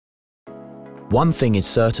One thing is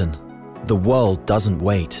certain, the world doesn't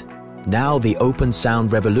wait. Now the open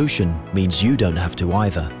sound revolution means you don't have to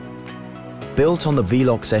either. Built on the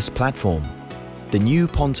Velox S platform, the new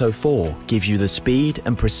Ponto 4 gives you the speed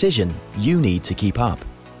and precision you need to keep up.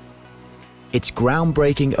 Its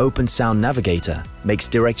groundbreaking open sound navigator makes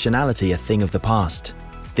directionality a thing of the past.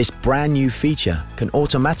 This brand new feature can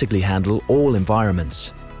automatically handle all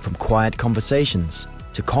environments, from quiet conversations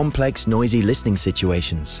to complex noisy listening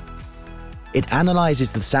situations. It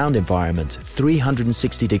analyzes the sound environment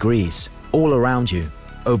 360 degrees all around you,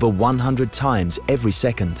 over 100 times every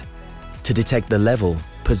second, to detect the level,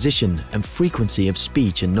 position and frequency of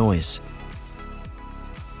speech and noise.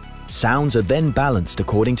 Sounds are then balanced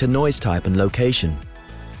according to noise type and location.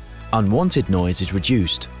 Unwanted noise is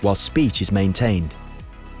reduced while speech is maintained,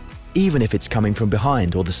 even if it's coming from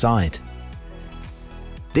behind or the side.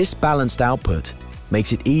 This balanced output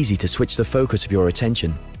makes it easy to switch the focus of your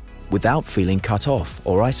attention without feeling cut off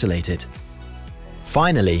or isolated.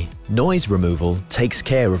 Finally, noise removal takes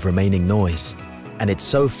care of remaining noise, and it's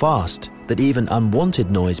so fast that even unwanted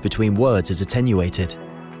noise between words is attenuated.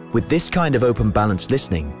 With this kind of open balanced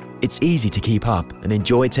listening, it's easy to keep up and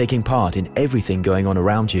enjoy taking part in everything going on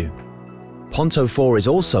around you. Ponto 4 is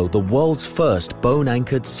also the world's first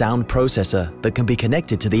bone-anchored sound processor that can be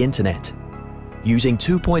connected to the internet. Using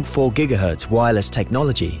 2.4 GHz wireless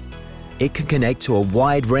technology, it can connect to a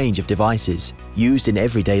wide range of devices used in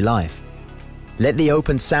everyday life. Let the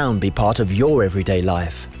open sound be part of your everyday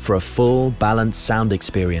life for a full, balanced sound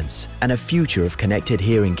experience and a future of connected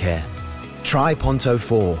hearing care. Try Ponto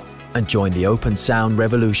 4 and join the open sound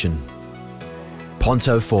revolution.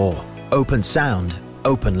 Ponto 4. Open sound,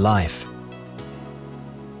 open life.